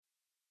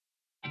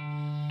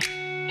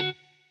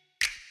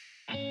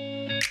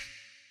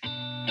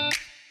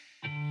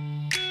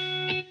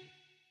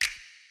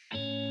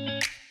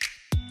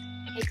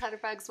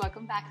Clutterbugs,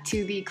 welcome back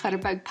to the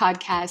Clutterbug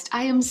podcast.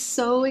 I am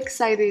so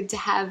excited to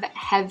have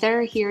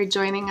Heather here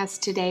joining us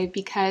today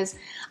because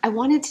I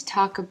wanted to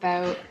talk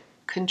about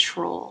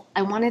control.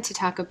 I wanted to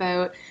talk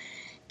about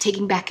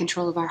taking back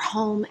control of our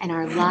home and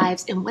our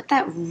lives and what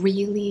that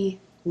really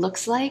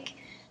looks like.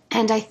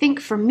 And I think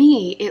for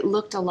me, it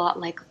looked a lot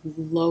like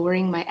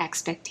lowering my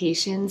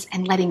expectations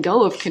and letting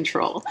go of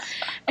control.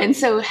 And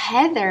so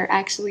Heather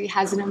actually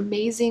has an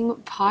amazing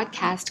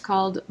podcast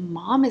called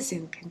Mom is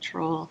in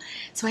Control.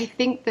 So I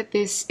think that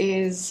this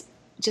is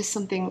just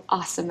something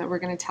awesome that we're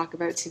going to talk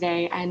about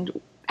today. And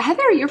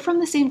Heather, you're from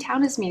the same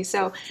town as me,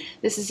 so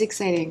this is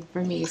exciting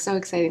for me, so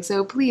exciting.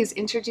 So please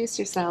introduce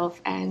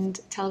yourself and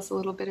tell us a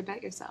little bit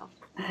about yourself.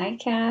 Hi,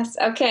 Cass.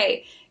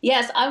 Okay.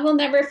 Yes, I will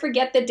never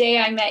forget the day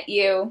I met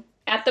you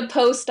at the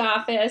post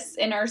office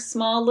in our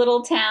small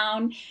little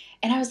town.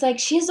 And I was like,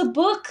 she has a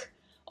book.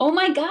 Oh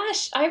my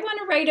gosh, I want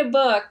to write a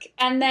book.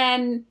 And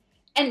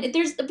we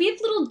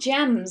have little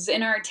gems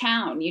in our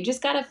town. You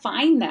just got to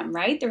find them,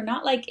 right? They're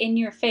not like in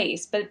your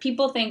face, but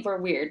people think we're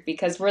weird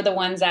because we're the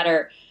ones that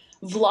are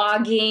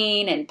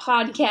vlogging and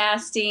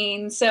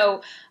podcasting.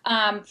 So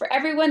for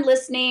everyone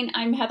listening,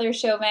 I'm Heather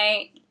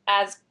Chauvin,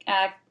 as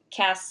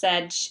Cass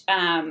said,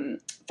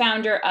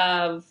 founder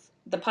of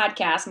the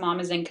podcast Mom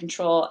is in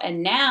Control,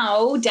 and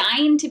now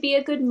dying to be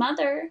a good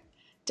mother.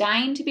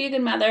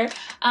 The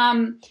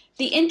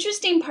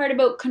interesting part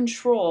about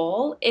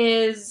control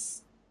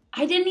is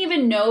I didn't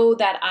even know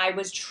that I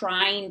was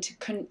trying to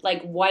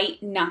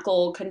white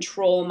knuckle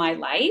control my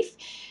life.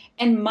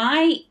 And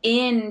my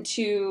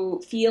into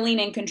feeling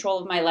in control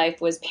of my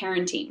life was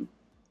parenting.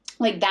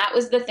 Like that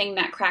was the thing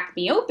that cracked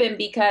me open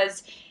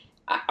because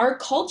our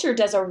culture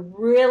does a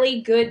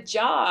really good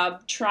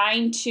job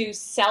trying to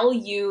sell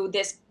you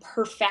this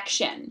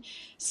perfection,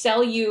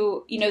 sell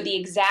you, the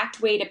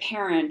exact way to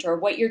parent or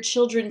what your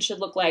children should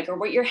look like or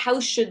what your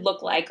house should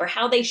look like or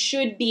how they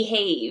should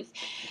behave.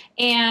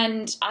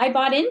 And I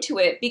bought into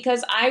it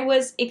because I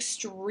was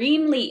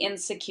extremely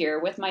insecure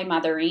with my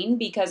mothering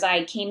because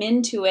I came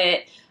into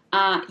it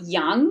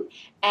young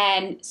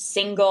and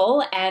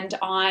single and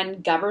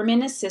on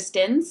government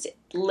assistance,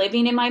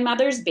 living in my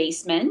mother's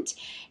basement.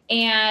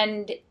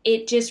 And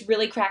it just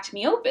really cracked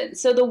me open.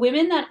 So the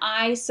women that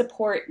I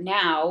support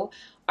now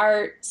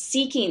are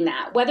seeking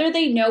that, whether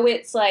they know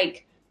it's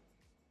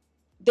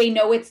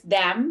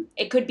them.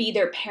 It could be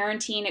their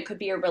parenting. It could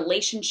be a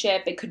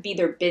relationship. It could be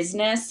their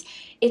business.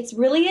 It's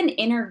really an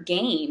inner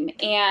game.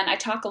 And I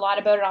talk a lot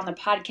about it on the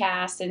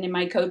podcast and in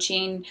my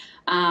coaching.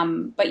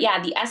 But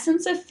yeah, the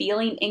essence of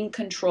feeling in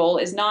control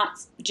is not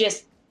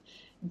just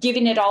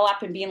giving it all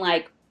up and being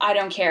like, I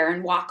don't care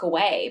and walk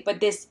away, but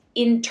this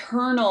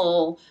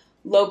internal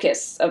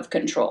locus of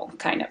control,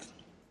 kind of.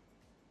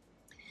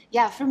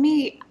 Yeah, for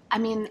me, I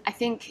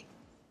think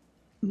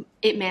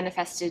it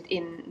manifested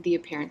in the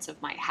appearance of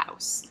my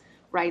house,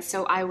 right?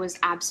 So I was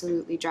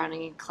absolutely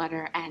drowning in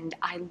clutter and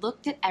I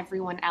looked at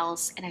everyone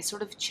else and I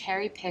sort of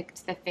cherry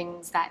picked the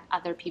things that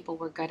other people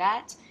were good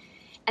at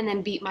and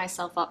then beat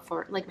myself up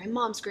for it. Like my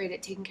mom's great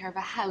at taking care of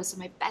a house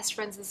and my best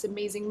friend's this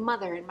amazing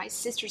mother and my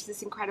sister's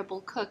this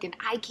incredible cook and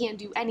I can't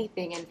do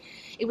anything. And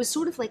it was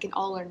sort of like an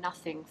all or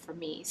nothing for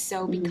me.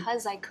 So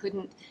because I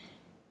couldn't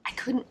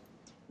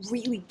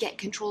really get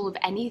control of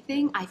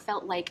anything, I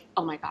felt like,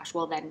 oh my gosh,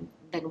 well then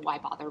why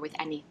bother with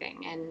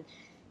anything? And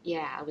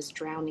yeah, I was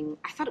drowning.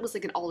 I thought it was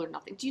like an all or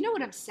nothing. Do you know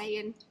what I'm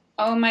saying?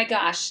 Oh my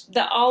gosh.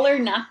 The all or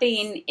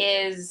nothing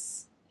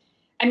is,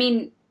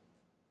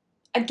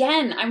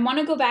 again, I want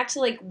to go back to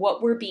like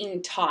what we're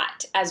being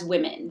taught as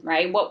women,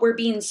 right? What we're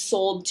being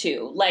sold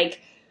to,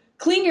 like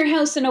clean your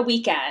house in a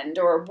weekend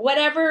or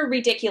whatever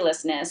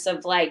ridiculousness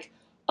of like,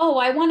 oh,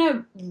 I want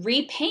to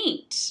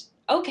repaint.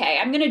 Okay,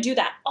 I'm going to do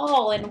that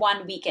all in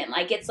one weekend.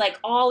 Like it's like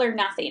all or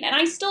nothing. And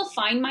I still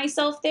find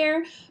myself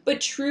there,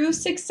 but true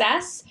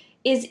success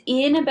is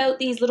in about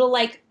these little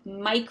like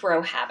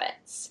micro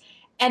habits.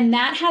 And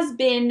that has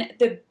been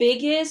the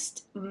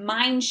biggest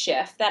mind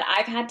shift that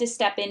I've had to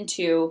step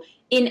into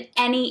in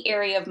any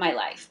area of my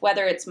life,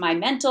 whether it's my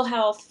mental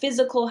health,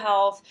 physical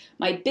health,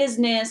 my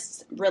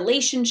business,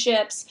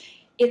 relationships.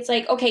 It's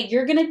like, okay,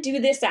 you're going to do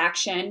this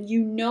action.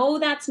 You know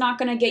that's not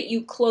going to get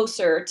you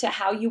closer to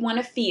how you want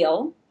to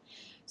feel.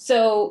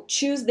 So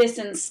choose this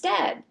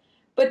instead.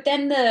 But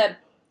then the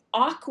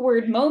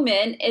awkward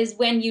moment is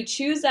when you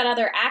choose that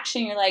other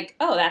action, you're like,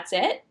 oh, that's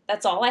it?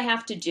 That's all I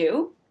have to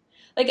do?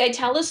 Like I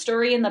tell a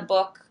story in the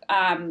book,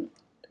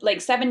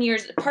 like 7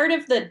 years, part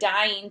of the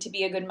dying to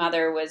be a good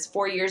mother was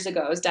 4 years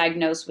ago, I was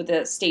diagnosed with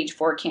a stage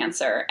 4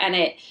 cancer.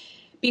 And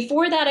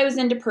before that I was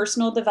into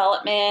personal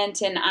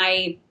development and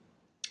I,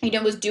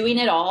 was doing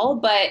it all,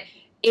 but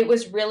it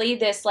was really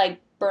this like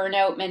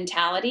burnout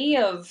mentality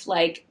of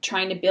like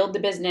trying to build the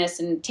business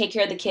and take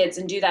care of the kids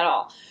and do that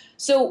all.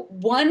 So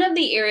one of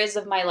the areas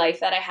of my life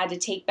that I had to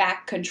take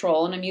back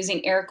control, and I'm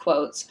using air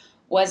quotes,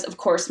 was of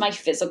course my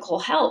physical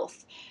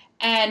health.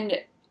 And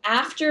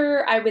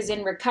after I was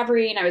in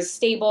recovery and I was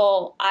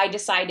stable, I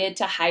decided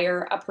to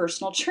hire a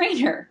personal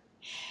trainer.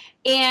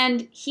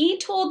 And he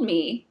told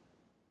me,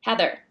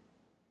 Heather,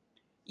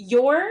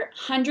 your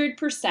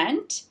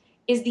 100%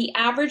 is the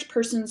average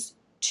person's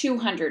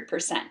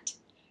 200%.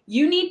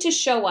 You need to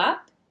show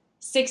up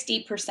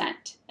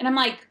 60%. And I'm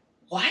like,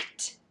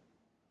 what?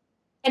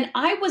 And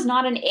I was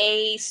not an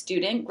A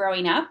student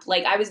growing up.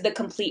 Like, I was the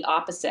complete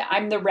opposite.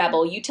 I'm the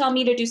rebel. You tell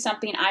me to do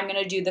something, I'm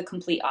going to do the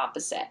complete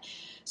opposite.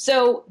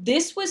 So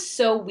this was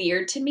so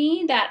weird to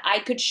me that I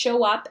could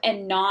show up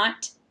and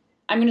not,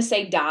 I'm going to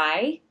say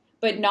die,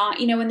 but not,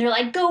 when they're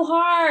like, go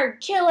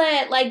hard, kill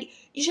it, like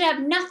you should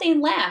have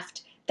nothing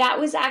left. That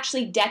was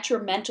actually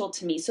detrimental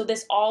to me. So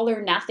this all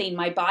or nothing,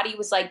 my body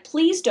was like,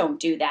 please don't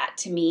do that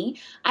to me.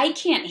 I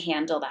can't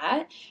handle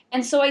that.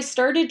 And so I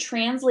started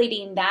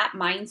translating that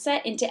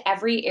mindset into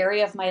every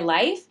area of my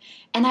life.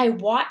 And I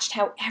watched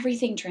how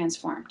everything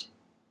transformed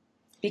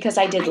because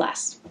I did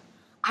less.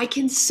 I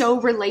can so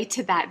relate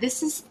to that.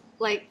 This is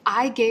like,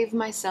 I gave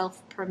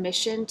myself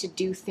permission to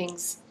do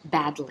things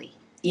badly.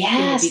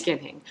 Yes. In the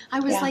beginning. I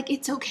was like,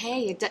 it's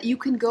okay. You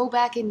can go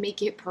back and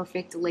make it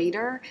perfect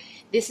later.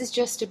 This is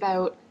just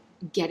about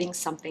getting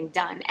something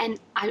done. And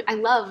I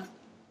love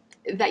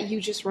that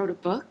you just wrote a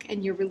book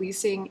and you're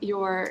releasing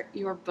your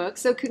book.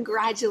 So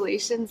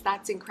congratulations.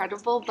 That's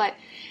incredible. But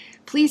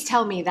please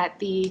tell me that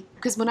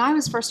because when I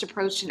was first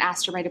approached and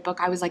asked to write a book,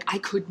 I was like, I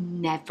could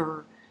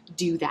never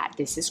do that.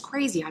 This is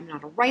crazy. I'm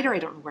not a writer. I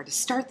don't know where to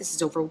start. This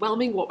is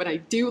overwhelming. What would I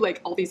do?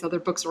 Like, all these other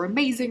books are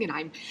amazing and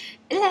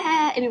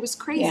and it was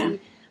crazy. Yeah.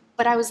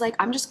 But I was like,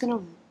 I'm just going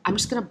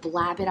to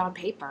blab it on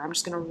paper. I'm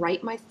just going to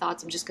write my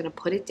thoughts. I'm just going to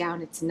put it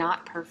down. It's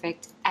not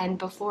perfect. And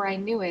before I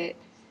knew it,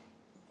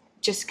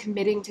 just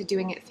committing to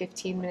doing it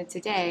 15 minutes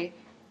a day,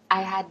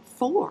 I had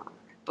 4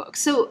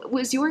 books. So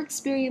was your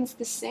experience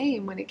the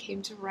same when it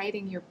came to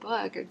writing your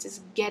book, or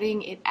just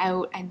getting it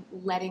out and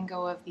letting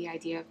go of the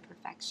idea of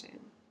perfection?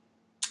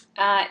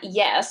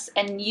 Yes,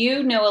 and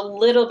you know a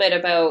little bit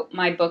about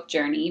my book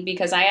journey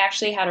because I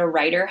actually had a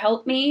writer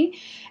help me,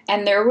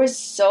 and there was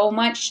so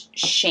much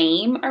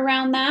shame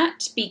around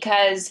that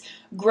because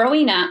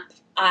growing up,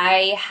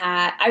 I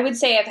had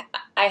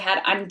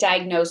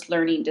undiagnosed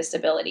learning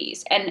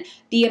disabilities, and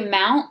the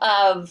amount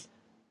of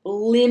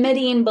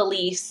limiting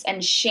beliefs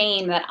and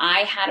shame that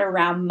I had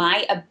around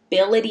my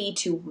ability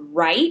to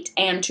write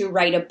and to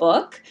write a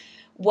book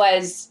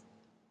was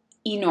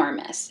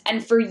enormous.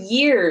 And for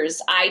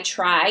years, I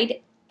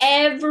tried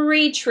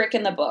every trick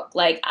in the book.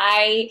 Like,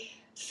 I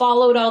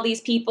followed all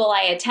these people.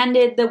 I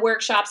attended the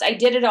workshops. I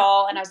did it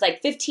all. And I was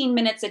like 15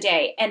 minutes a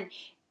day. And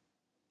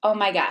oh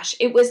my gosh,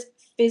 it was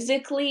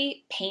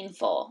physically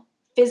painful.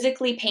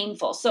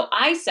 So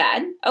I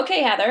said,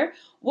 okay, Heather,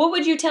 what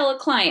would you tell a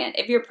client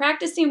if you're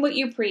practicing what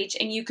you preach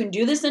and you can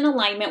do this in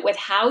alignment with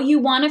how you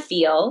want to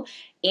feel,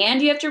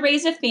 and you have to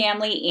raise a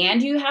family,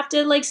 and you have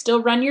to like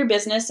still run your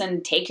business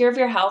and take care of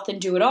your health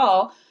and do it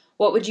all?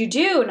 What would you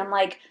do? And I'm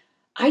like,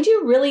 I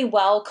do really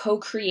well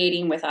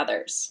co-creating with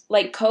others,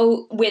 like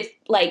with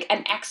like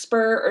an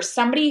expert or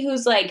somebody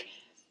who's like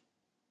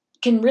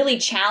can really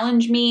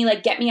challenge me,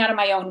 like get me out of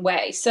my own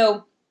way.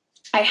 So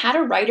I had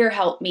a writer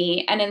help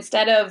me, and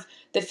instead of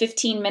the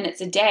 15 minutes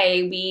a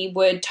day, we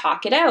would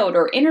talk it out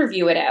or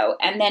interview it out.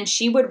 And then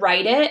she would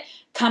write it,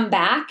 come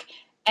back,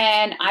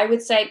 and I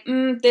would say,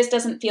 this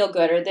doesn't feel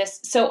good, or this.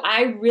 So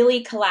I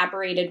really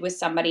collaborated with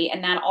somebody,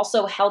 and that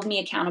also held me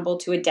accountable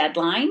to a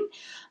deadline.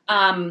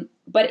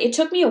 But it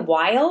took me a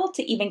while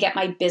to even get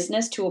my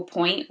business to a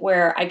point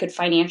where I could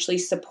financially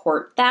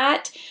support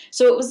that.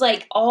 So it was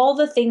like all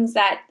the things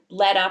that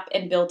led up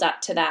and built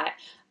up to that.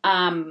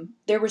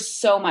 There was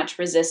so much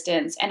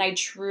resistance, and I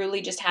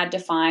truly just had to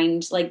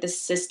find like the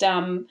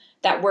system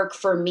that worked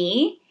for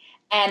me.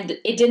 And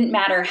it didn't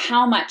matter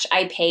how much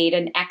I paid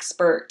an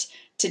expert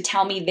to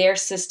tell me their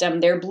system,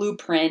 their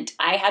blueprint.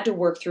 I had to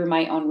work through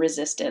my own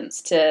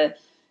resistance to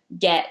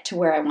get to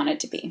where I wanted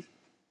to be.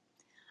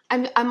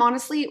 I'm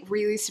honestly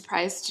really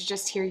surprised to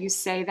just hear you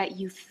say that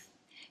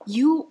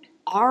you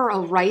are a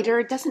writer.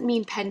 It doesn't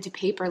mean pen to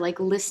paper. Like,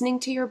 listening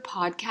to your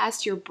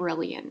podcast, you're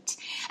brilliant.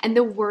 And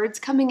the words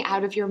coming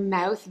out of your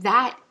mouth,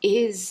 that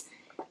is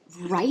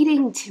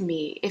writing to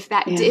me, if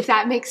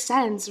that makes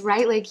sense,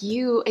 right? Like,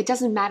 it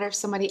doesn't matter if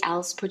somebody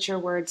else put your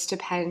words to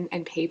pen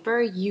and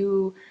paper,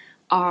 you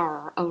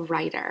are a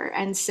writer.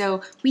 And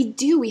so we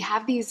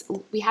have these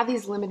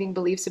limiting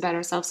beliefs about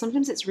ourselves.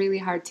 Sometimes it's really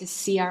hard to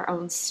see our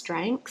own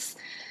strengths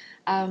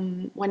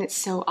when it's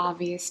so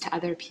obvious to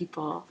other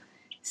people.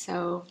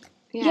 So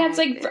yeah, it's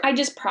like I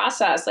just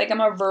process. Like,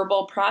 I'm a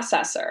verbal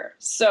processor.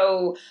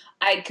 So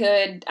I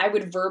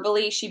would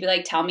verbally, she'd be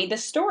like, tell me the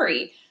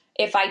story.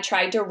 If I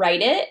tried to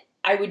write it,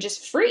 I would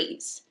just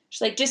freeze.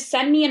 She's like, just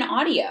send me an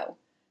audio.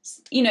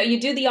 You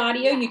do the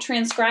audio, you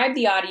transcribe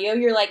the audio.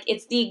 You're like,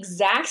 it's the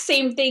exact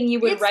same thing you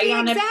would write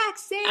on it. It's the exact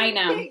same thing.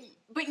 I know.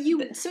 But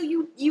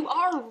you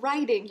are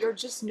writing, you're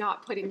just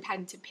not putting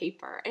pen to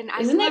paper. And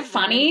isn't it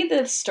funny,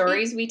 the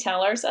stories we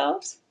tell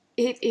ourselves?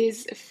 It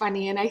is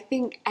funny, and I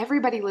think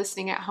everybody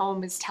listening at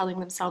home is telling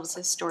themselves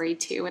this story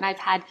too. And I've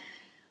had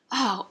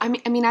Oh,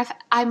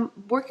 I'm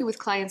working with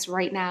clients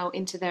right now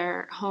into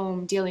their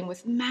home dealing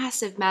with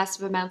massive,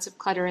 massive amounts of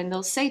clutter, and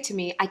they'll say to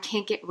me, I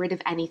can't get rid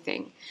of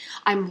anything.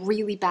 I'm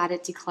really bad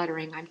at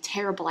decluttering. I'm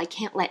terrible. I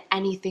can't let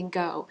anything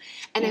go.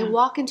 And I Yeah.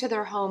 walk into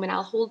their home and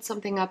I'll hold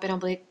something up and I'll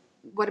be like,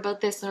 what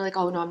about this? And they're like,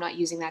 oh no, I'm not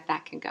using that.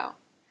 That can go.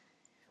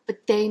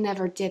 But they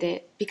never did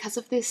it because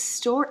of this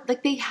story.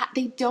 Like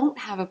they don't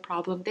have a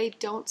problem. They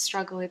don't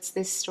struggle. It's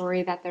this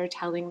story that they're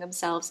telling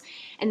themselves,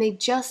 and they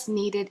just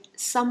needed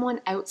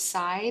someone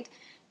outside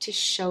to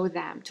show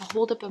them, to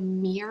hold up a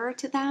mirror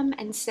to them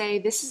and say,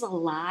 "This is a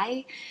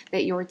lie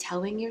that you're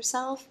telling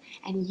yourself,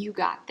 and you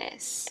got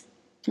this."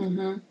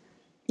 Mm-hmm.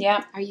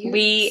 Yeah. Are you And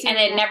seeing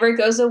it that? never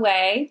goes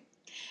away.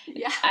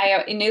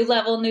 Yeah. New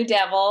level, new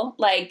devil,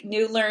 like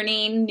new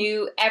learning,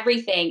 new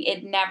everything.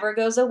 It never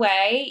goes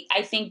away.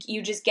 I think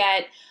you just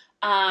get,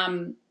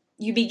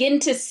 you begin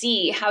to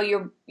see how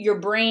your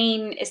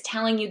brain is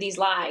telling you these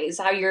lies,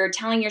 how you're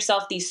telling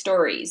yourself these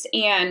stories.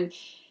 And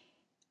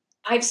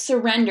I've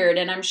surrendered,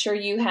 and I'm sure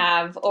you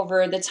have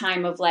over the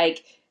time of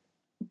like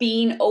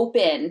being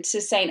open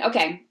to saying,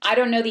 okay, I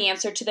don't know the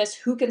answer to this.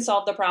 Who can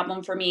solve the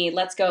problem for me?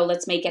 Let's go.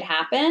 Let's make it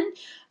happen.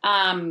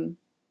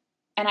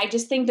 And I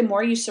just think the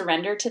more you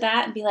surrender to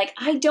that and be like,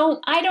 I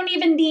don't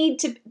even need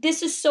to,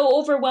 this is so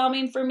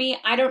overwhelming for me.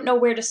 I don't know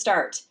where to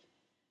start.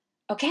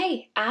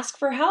 Okay, ask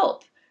for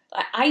help.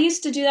 I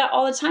used to do that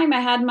all the time. I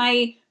had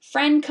my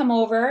friend come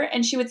over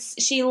and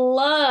she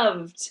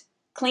loved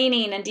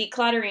cleaning and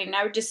decluttering. And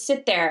I would just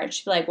sit there and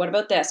she'd be like, what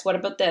about this? What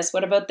about this?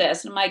 What about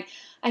this? And I'm like,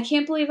 I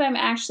can't believe I'm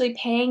actually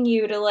paying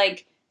you to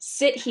like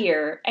sit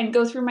here and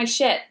go through my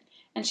shit.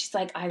 And she's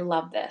like, I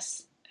love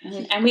this.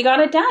 And we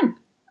got it done.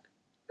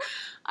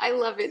 I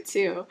love it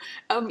too.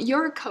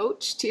 You're a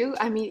coach too.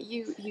 I mean,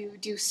 you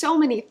do so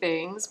many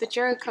things, but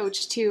you're a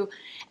coach too.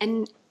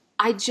 And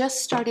I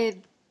just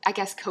started, I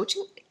guess,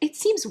 coaching. It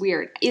seems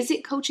weird. Is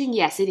it coaching?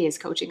 Yes, it is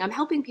coaching. I'm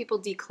helping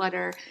people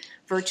declutter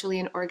virtually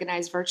and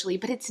organize virtually,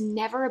 but it's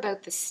never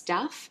about the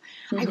stuff.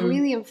 I Mm-hmm.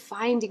 really am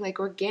finding, like,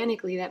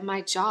 organically, that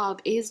my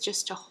job is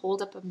just to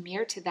hold up a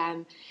mirror to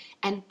them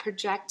and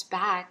project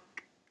back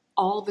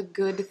all the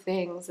good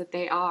things that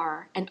they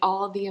are and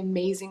all the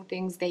amazing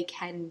things they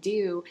can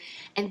do,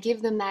 and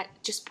give them that,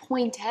 just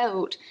point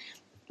out,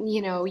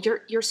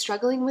 you're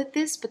struggling with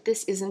this, but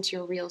this isn't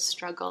your real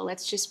struggle.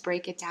 Let's just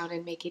break it down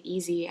and make it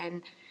easy.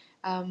 And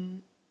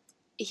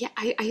yeah,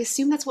 I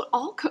assume that's what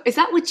is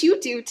that what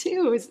you do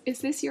too? Is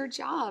this your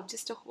job,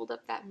 just to hold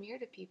up that mirror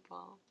to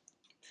people?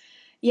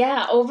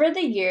 Yeah, over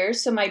the years,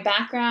 so my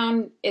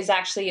background is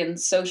actually in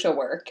social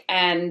work.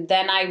 And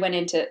then I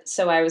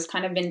was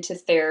kind of into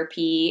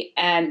therapy,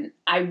 and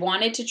I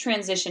wanted to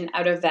transition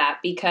out of that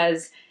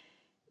because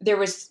there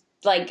was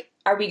like,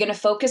 are we going to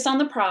focus on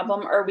the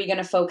problem or are we going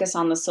to focus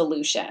on the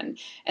solution?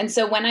 And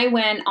so when I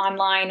went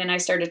online and I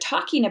started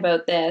talking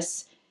about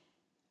this,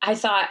 I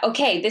thought,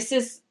 okay, this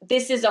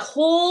is a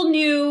whole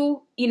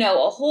new,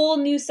 a whole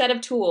new set of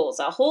tools,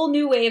 a whole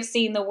new way of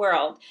seeing the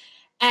world.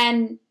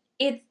 And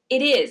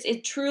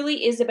it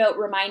truly is about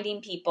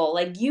reminding people,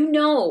 like, you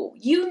know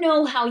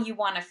how you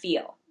want to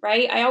feel,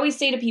 right? I always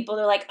say to people,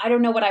 they're like, I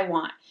don't know what I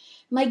want.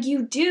 I'm like,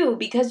 you do,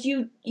 because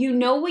you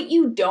know what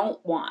you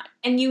don't want,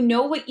 and you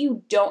know what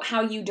you don't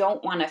how you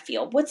don't want to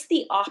feel. What's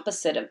the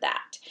opposite of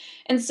that?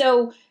 And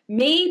so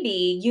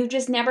maybe you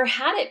just never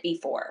had it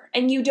before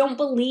and you don't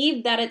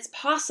believe that it's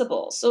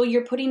possible. So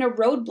you're putting a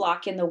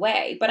roadblock in the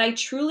way. But I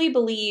truly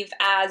believe,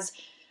 as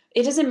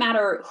it doesn't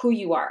matter who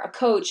you are, a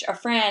coach, a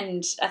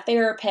friend, a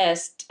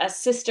therapist, a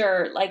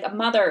sister, like a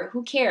mother,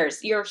 who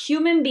cares? You're a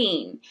human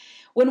being.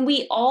 When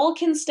we all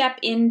can step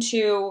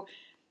into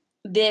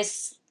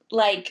this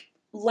like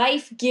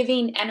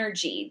life-giving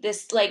energy,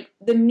 this like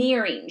the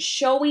mirroring,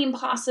 showing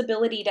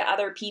possibility to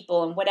other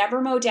people in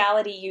whatever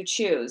modality you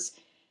choose,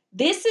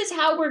 this is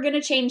how we're going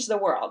to change the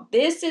world.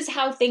 This is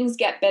how things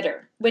get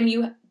better when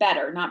you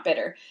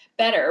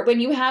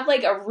have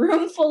like a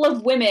room full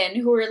of women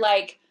who are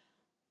like,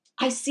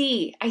 I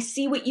see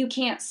what you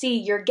can't see.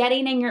 You're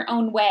getting in your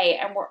own way,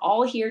 and we're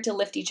all here to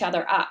lift each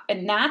other up.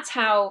 And that's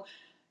how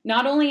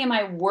not only am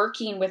I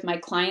working with my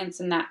clients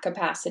in that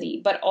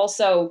capacity, but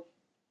also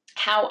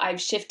how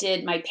I've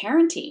shifted my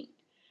parenting,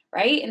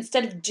 right?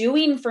 Instead of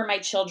doing for my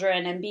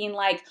children and being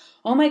like,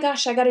 oh my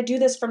gosh, I got to do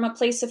this from a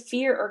place of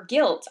fear or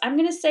guilt, I'm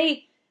going to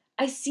say,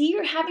 I see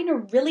you're having a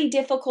really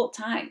difficult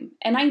time,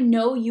 and I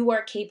know you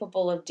are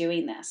capable of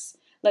doing this.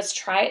 Let's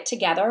try it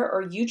together,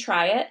 or you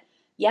try it.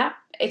 Yeah,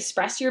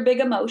 express your big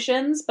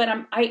emotions, but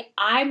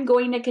I'm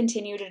going to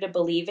continue to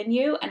believe in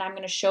you, and I'm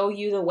going to show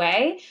you the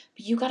way.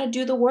 But you got to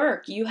do the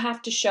work. You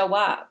have to show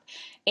up.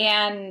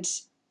 And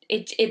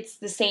it's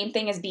the same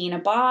thing as being a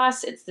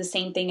boss. It's the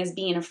same thing as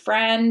being a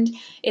friend.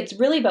 It's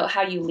really about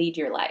how you lead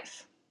your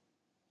life.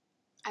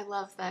 I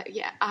love that.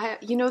 Yeah,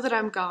 you know that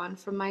I'm gone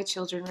from my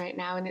children right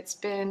now, and it's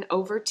been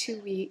over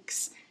 2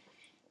 weeks.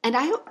 And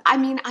I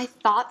mean, I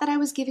thought that I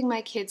was giving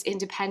my kids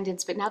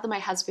independence, but now that my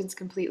husband's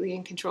completely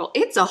in control,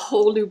 it's a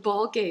whole new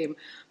ball game.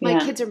 My Yeah.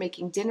 kids are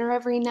making dinner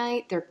every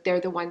night. They're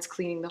the ones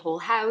cleaning the whole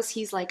house.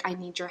 He's like, I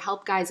need your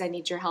help, guys. I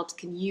need your help.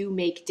 Can you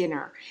make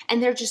dinner?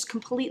 And they're just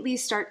completely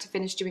start to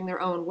finish doing their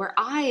own, where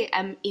I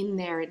am in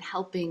there and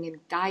helping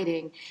and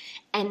guiding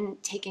and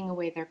taking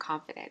away their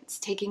confidence,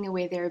 taking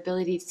away their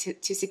ability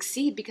to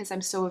succeed because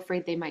I'm so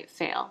afraid they might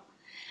fail.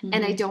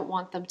 And I Hmm. don't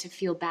want them to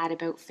feel bad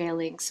about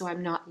failing, so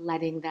I'm not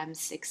letting them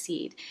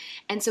succeed.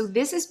 And so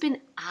this has been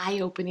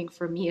eye-opening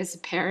for me as a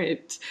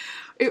parent.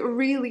 It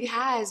really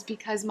has,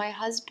 because my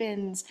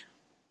husband's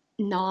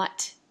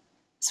not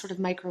sort of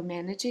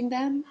micromanaging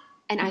them.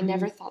 And I Hmm.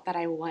 never thought that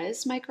I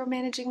was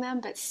micromanaging them,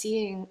 but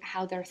seeing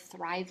how they're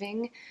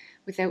thriving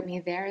without me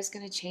there is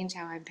going to change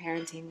how I'm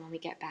parenting when we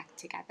get back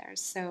together.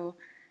 So,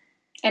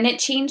 And it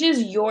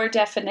changes your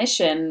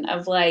definition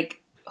of like,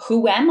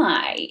 who am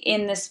I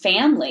in this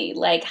family?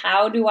 Like,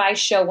 how do I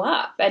show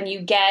up? And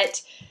you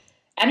get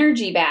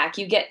energy back,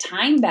 you get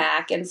time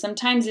back. And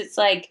sometimes it's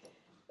like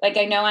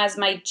I know as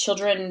my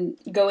children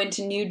go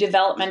into new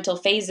developmental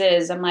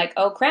phases, I'm like,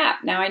 oh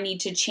crap, now I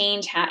need to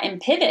change and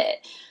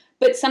pivot.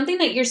 But something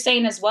that you're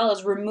saying as well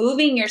is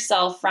removing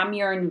yourself from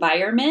your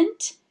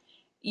environment,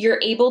 you're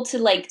able to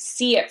like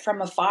see it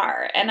from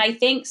afar. And I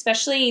think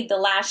especially the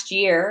last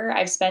year,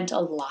 I've spent a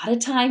lot of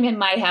time in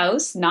my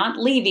house, not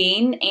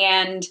leaving,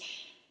 and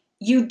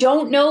you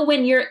don't know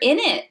when you're in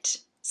it.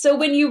 So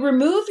when you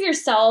remove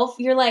yourself,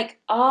 you're like,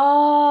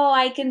 oh,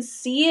 I can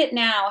see it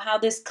now, how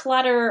this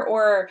clutter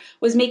or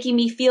was making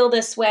me feel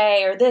this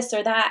way or this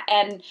or that.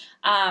 And,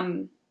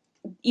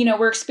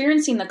 we're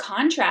experiencing the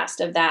contrast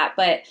of that.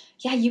 But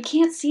yeah, you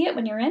can't see it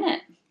when you're in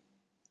it.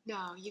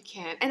 no, you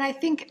can't. And I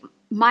think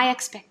my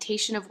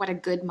expectation of what a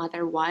good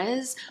mother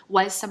was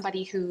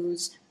somebody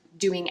who's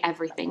doing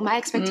everything. My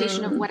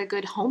expectation of Mm, what a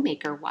good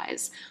homemaker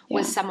was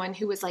yeah. someone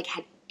who was like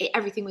had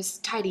everything was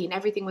tidy and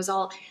everything was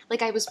all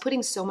like I was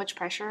putting so much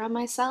pressure on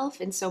myself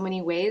in so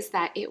many ways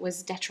that it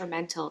was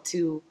detrimental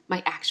to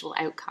my actual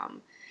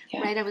outcome.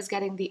 Yeah. Right? I was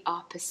getting the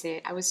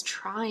opposite. I was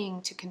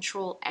trying to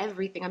control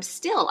everything. I'm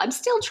still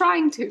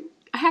trying to.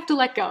 I have to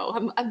let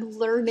go. I'm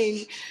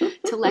learning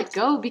to let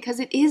go because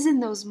it is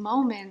in those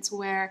moments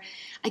where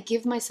I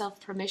give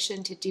myself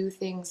permission to do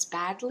things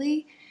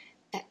badly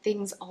that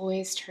things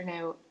always turn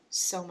out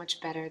so much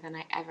better than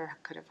I ever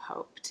could have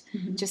hoped.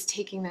 Mhm. Just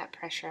taking that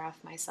pressure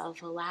off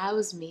myself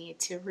allows me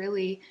to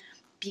really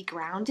be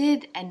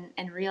grounded and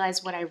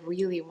realize what I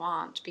really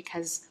want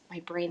because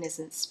my brain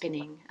isn't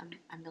spinning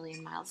a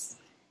million miles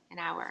an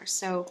hour.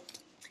 So,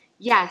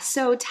 yeah,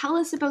 so tell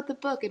us about the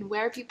book and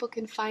where people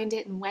can find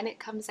it and when it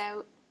comes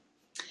out.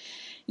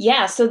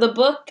 Yeah, so the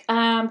book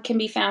can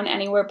be found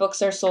anywhere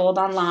books are sold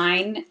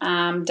online.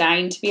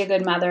 Dying to be a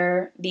Good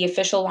Mother. The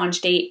official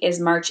launch date is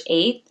March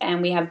 8th,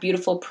 and we have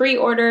beautiful pre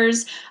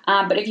orders.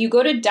 But if you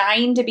go to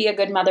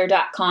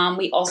dyingtobeagoodmother.com,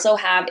 we also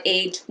have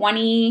a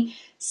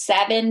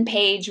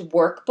 27-page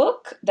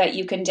workbook that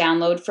you can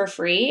download for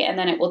free, and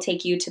then it will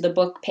take you to the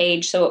book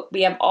page. So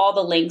we have all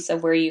the links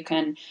of where you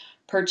can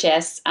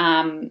purchase.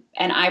 And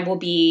I will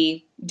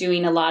be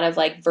doing a lot of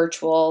like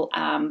virtual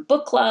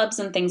book clubs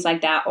and things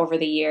like that over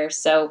the year.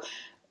 So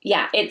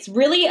yeah, it's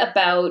really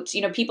about,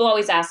 people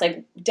always ask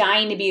like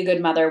dying to be a good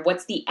mother.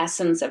 What's the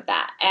essence of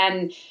that?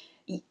 And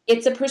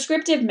it's a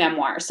prescriptive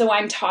memoir. So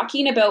I'm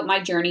talking about my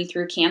journey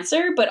through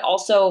cancer, but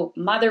also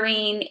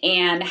mothering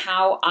and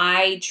how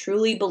I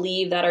truly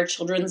believe that our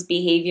children's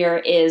behavior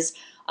is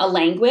a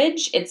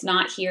language. It's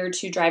not here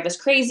to drive us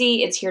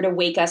crazy. It's here to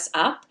wake us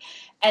up.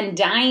 And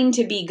dying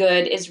to be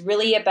good is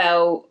really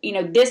about,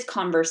 this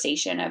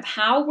conversation of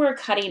how we're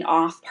cutting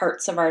off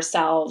parts of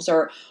ourselves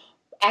or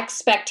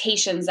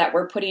expectations that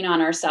we're putting on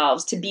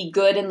ourselves to be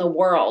good in the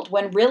world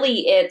when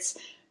really it's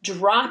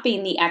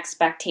dropping the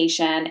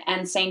expectation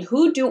and saying,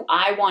 who do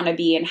I want to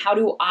be and how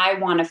do I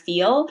want to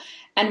feel?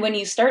 And when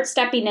you start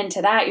stepping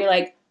into that, you're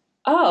like,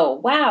 oh,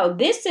 wow,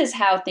 this is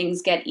how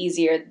things get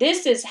easier.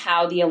 This is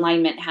how the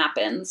alignment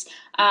happens.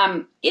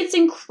 It's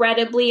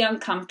incredibly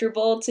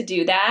uncomfortable to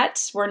do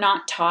that. We're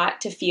not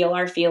taught to feel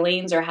our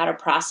feelings or how to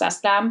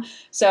process them.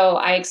 So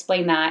I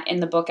explain that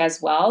in the book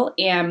as well.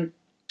 And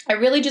I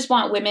really just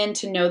want women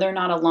to know they're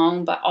not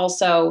alone, but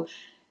also,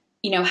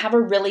 have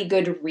a really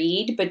good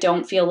read, but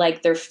don't feel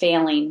like they're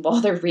failing while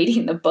they're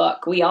reading the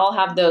book. We all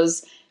have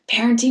those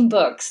parenting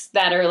books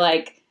that are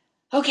like,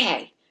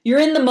 okay, you're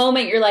in the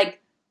moment, you're like,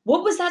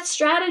 what was that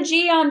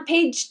strategy on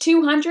page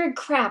 200?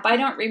 Crap, I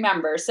don't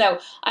remember. So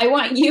I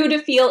want you to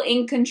feel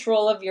in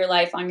control of your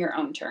life on your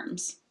own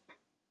terms.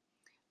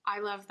 I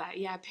love that.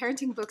 Yeah,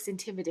 parenting books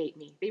intimidate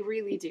me. They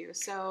really do.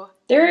 So,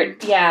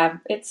 Yeah,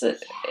 it's a,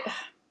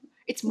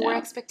 it's more no,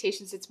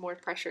 expectations, it's more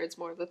pressure, it's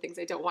more of the things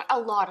I don't want a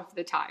lot of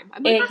the time.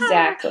 I'm like,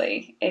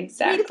 exactly, way to point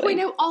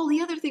exactly. out all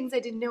the other things I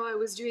didn't know I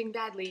was doing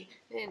badly.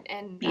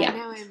 And Yeah.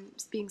 now I'm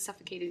being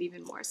suffocated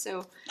even more.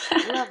 So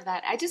I love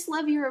that. I just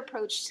love your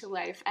approach to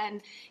life.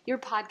 And your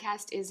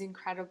podcast is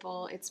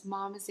incredible. It's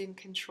Mom is in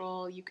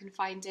Control. You can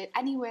find it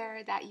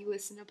anywhere that you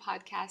listen to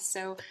podcasts.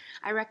 So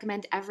I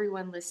recommend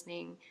everyone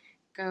listening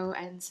go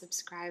and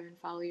subscribe and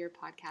follow your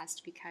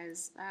podcast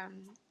because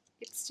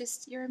it's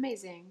just, you're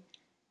amazing.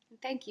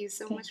 And thank you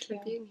so much Thank for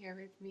you. being here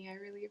with me. I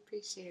really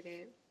appreciate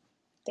it.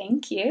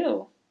 Thank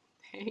you.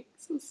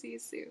 Thanks. We'll see you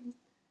soon.